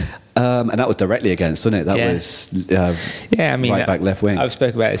fair. And that was directly against, wasn't it? That was I mean, right back, left wing. I've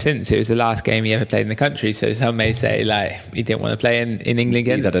spoken about it since. It was the last game he ever played in the country. So some may say like he didn't want to play in England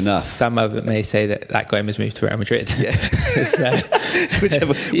again. He'd had enough. Some of it may say that game has moved to Real Madrid. Yeah. So,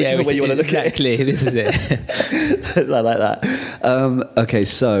 whichever way you want to look at it. Exactly, this is it. I like that. Okay,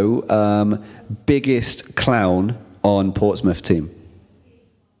 so biggest clown on Portsmouth team?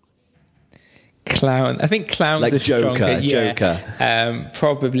 Clown. I think clown's like a Joker. Joker.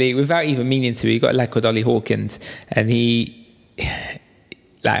 Probably without even meaning to. He got a lad called Ollie Hawkins, and he,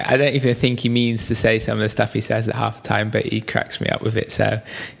 like, I don't even think he means to say some of the stuff he says at half the time, but he cracks me up with it. So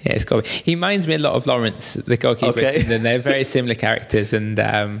yeah, it's got. He reminds me a lot of Lawrence, the goalkeeper. Okay. And they're very similar characters, and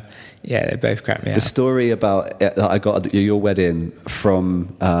they both crack me up. The story about I got at your wedding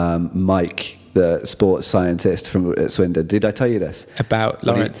from Mike, the sports scientist from Swindon. Did I tell you this? About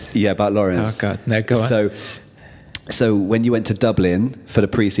Lawrence? Yeah, about Lawrence. Oh, God. No, go on. So when you went to Dublin for the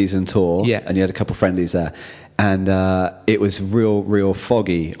pre-season tour, and you had a couple of friendlies there, and it was real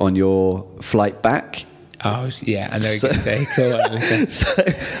foggy on your flight back. Oh, yeah, I know what you're going to say. Cool. Okay.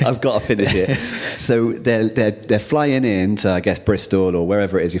 So I've got to finish it. So they're flying in to, I guess, Bristol or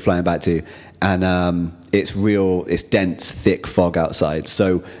wherever it is you're flying back to, and it's dense, thick fog outside.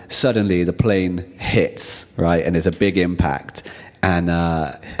 So suddenly the plane hits, right, and there's a big impact. And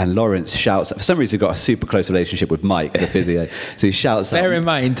Lawrence shouts. For some reason, he's got a super close relationship with Mike, the physio. So he shouts. Bear in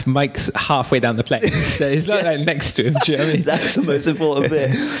mind, Mike's halfway down the plane, so he's not like next to him. Do you know what I mean? That's the most important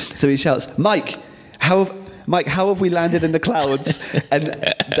bit. So he shouts, Mike, how have we landed in the clouds? And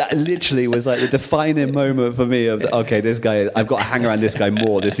that literally was like the defining moment for me of, okay, this guy, I've got to hang around this guy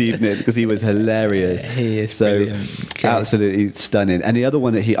more this evening, because he was hilarious. He is so brilliant. Absolutely stunning. And the other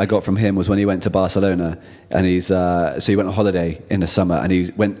one that I got from him was when he went to Barcelona, and he went on holiday in the summer, and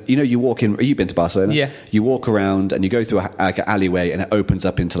he went, you walk in, you've been to Barcelona? Yeah. You walk around and you go through like an alleyway, and it opens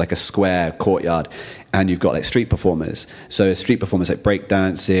up into like a square courtyard, and you've got like street performers. So street performers like break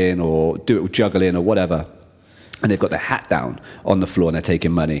dancing or juggling or whatever. and they've got their hat down on the floor and they're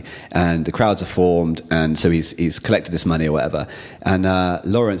taking money, and the crowds are formed, and so he's collected this money or whatever, and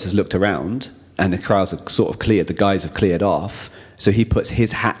Lawrence has looked around and the crowds have sort of cleared, the guys have cleared off, so he puts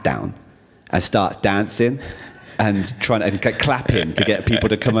his hat down and starts dancing and trying to clapping to get people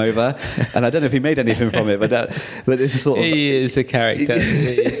to come over. And I don't know if he made anything from it, but this is sort of... He is a character.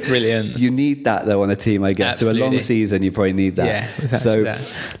 He is brilliant. You need that, though, on a team, I guess. Absolutely. So a long season, you probably need that. Yeah, so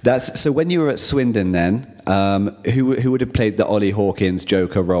so when you were at Swindon then, who would have played the Ollie Hawkins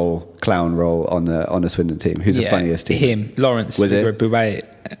Joker role, clown role on the Swindon team? Who's the funniest team? Him, Lawrence. Was it?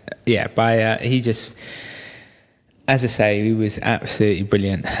 He just... As I say, he was absolutely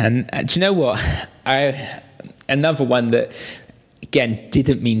brilliant. And do you know what? Another one that, again,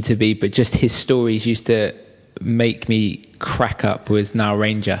 didn't mean to be, but just his stories used to make me crack up was Niall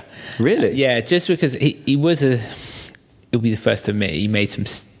Ranger. Really? Yeah, just because he was he'll be the first to admit he made some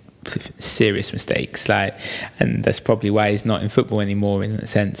serious mistakes, and that's probably why he's not in football anymore in that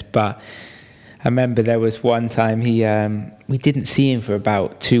sense. But I remember there was one time we didn't see him for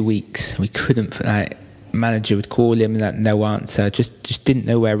about 2 weeks. We couldn't, manager would call him and no answer, just didn't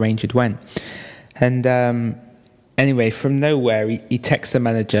know where Ranger had went. And anyway, from nowhere, he texts the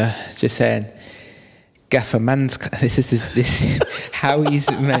manager just saying, "Gaffer, man's..." This is how he's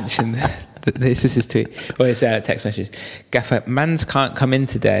mentioned. This is his tweet or his text message. "Gaffer, man's can't come in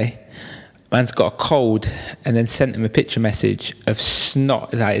today. Man's got a cold," and then sent him a picture message of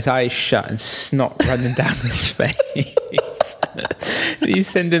snot, like his eyes shut and snot running down his face. He's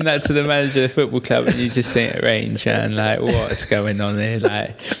sending that to the manager of the football club, and you just think at Range, and what's going on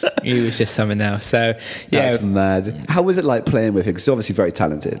here? He was just something else. So yeah, that's mad. How was it like playing with him? Because he's obviously very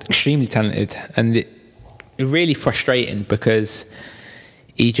talented, extremely talented, and it really frustrating because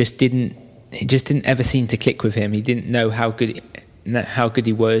he just didn't ever seem to click with him. He didn't know how good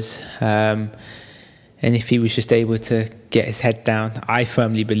he was, and if he was just able to get his head down, I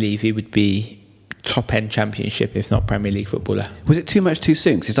firmly believe he would be top-end Championship, if not Premier League footballer. Was it too much too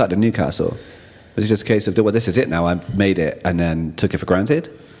soon? Because he started at Newcastle. Was it just a case of, well, this is it now, I've made it, and then took it for granted?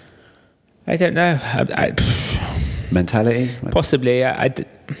 I don't know. Mentality? Possibly.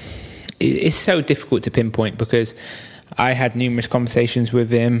 It's so difficult to pinpoint because I had numerous conversations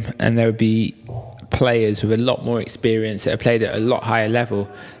with him, and there would be players with a lot more experience that have played at a lot higher level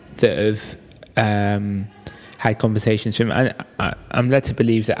that have had conversations with him. And I'm led to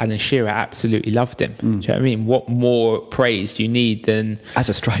believe that Alan Shearer absolutely loved him. Do you know what I mean? What more praise do you need than as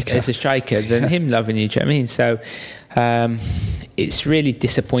a striker than him loving you? Do you know what I mean? So it's really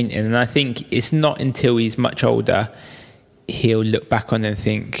disappointing, and I think it's not until he's much older he'll look back on it and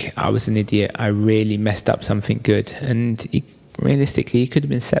think, I was an idiot, I really messed up something good. And realistically, he could have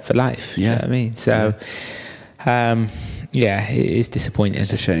been set for life. Yeah. You know what I mean? So it is disappointing.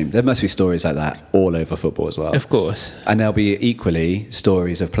 It's a shame. There must be stories like that all over football as well. Of course. And there'll be equally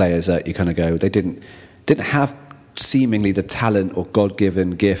stories of players that you kind of go, they didn't have seemingly the talent or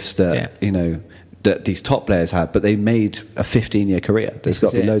God-given gifts that that these top players had, but they made a 15-year career. There's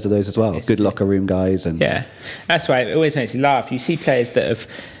got to be loads of those as well. Good locker room guys. And that's why it always makes you laugh. You see players that have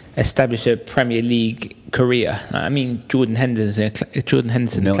established a Premier League career. I mean, Jordan Henderson, a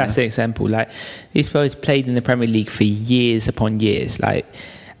classic example. These players played in the Premier League for years upon years.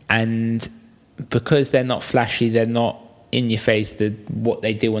 And because they're not flashy, they're not in your face. What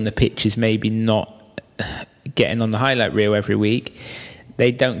they do on the pitch is maybe not getting on the highlight reel every week.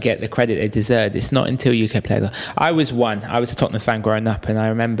 They don't get the credit they deserve. It's not until you can play. I was a Tottenham fan growing up, and I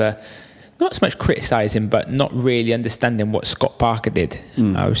remember not so much criticising, but not really understanding what Scott Parker did.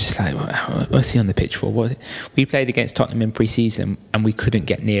 I was just like, what's he on the pitch for? We played against Tottenham in pre-season, and we couldn't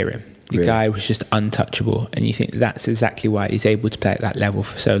get near him. The guy was just untouchable, and you think that's exactly why he's able to play at that level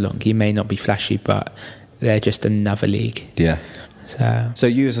for so long. He may not be flashy, but they're just another league. Yeah. So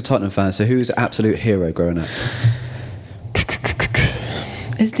you as a Tottenham fan, so who's your absolute hero growing up?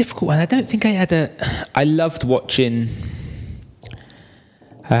 It's a difficult one. I don't think I loved watching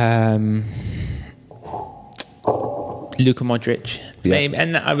Luka Modric. Yeah. Maybe,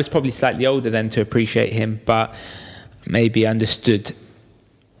 and I was probably slightly older then to appreciate him, but maybe understood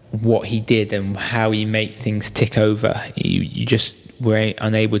what he did and how he made things tick over. You just were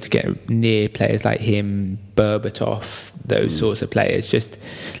unable to get near players like him, Berbatov, those sorts of players, just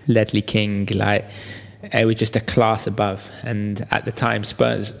Ledley King, they were just a class above, and at the time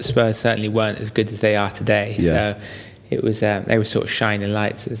Spurs certainly weren't as good as they are today. So it was they were sort of shining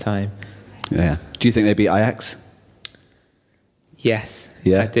lights at the time. Yeah. Do you think they beat Ajax? Yes.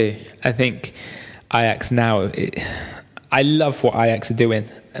 Yeah. I do. I think Ajax now. I love what Ajax are doing.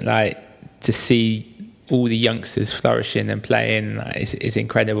 To see all the youngsters flourishing and playing is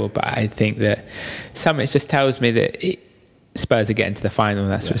incredible. But I think that it just tells me that Spurs are getting to the final.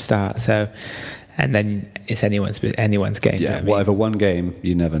 That's for a start. So, and then it's anyone's game. Yeah, you know what I mean? whatever one game,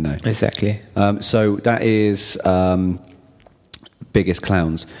 you never know. Exactly. So that is biggest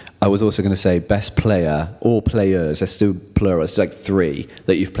clowns. I was also going to say best player or players. There's still plural. It's like 3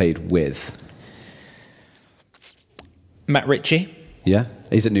 that you've played with. Matt Ritchie. Yeah,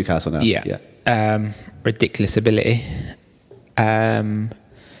 he's at Newcastle now. Yeah. Ridiculous ability.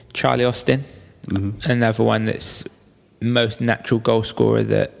 Charlie Austin, another one that's most natural goal scorer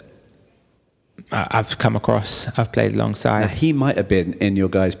that I've come across. I've played alongside. Now, he might have been in your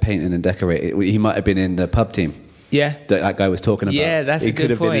guys' painting and decorating. He might have been in the pub team. Yeah, that guy was talking about. Yeah, that's a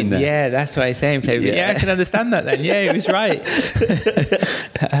good point. Yeah, that's why he's saying play. Yeah, I can understand that then. Yeah, he was right.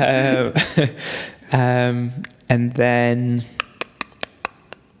 And then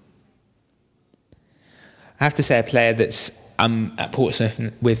I have to say a player that's I'm at Portsmouth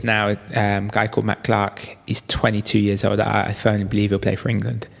with now, a guy called Matt Clark. He's 22 years old. I firmly believe he'll play for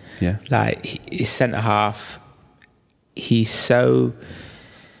England. Yeah, like he's centre half. He's so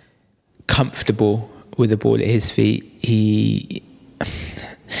comfortable with the ball at his feet.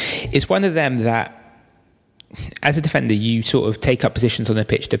 It's one of them that, as a defender, you sort of take up positions on the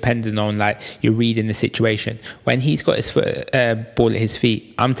pitch depending on like you're reading the situation. When he's got his ball at his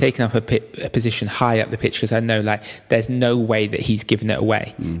feet, I'm taking up a position high up the pitch because I know like there's no way that he's giving it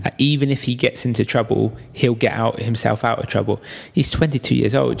away. Even if he gets into trouble, he'll get himself out of trouble. He's 22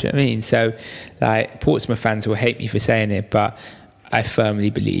 years old. Do you know what I mean? So like Portsmouth fans will hate me for saying it, but I firmly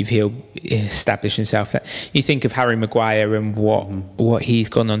believe he'll establish himself. You think of Harry Maguire and what he's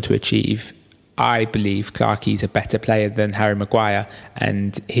gone on to achieve. I believe Clarkie's a better player than Harry Maguire,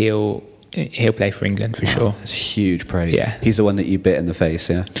 and he'll play for England for sure. That's huge praise. Yeah. He's the one that you bit in the face,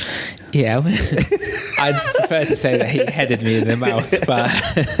 yeah? Yeah, I'd prefer to say that he headed me in the mouth, but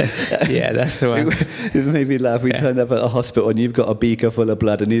yeah, that's the one. It made me laugh. We turned up at a hospital and you've got a beaker full of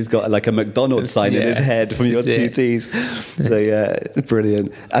blood and he's got like a McDonald's sign in his head from your 2 teeth. So yeah, it's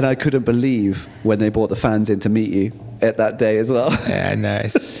brilliant. And I couldn't believe when they brought the fans in to meet you at that day as well. Yeah, no,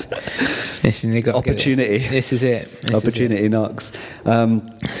 listen, you got opportunity. This is it. Opportunity knocks.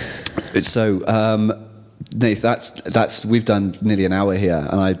 Nath, that's we've done nearly an hour here,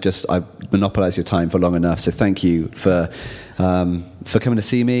 and I've monopolised your time for long enough. So thank you for coming to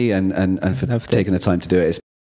see me and for taking the time to do it.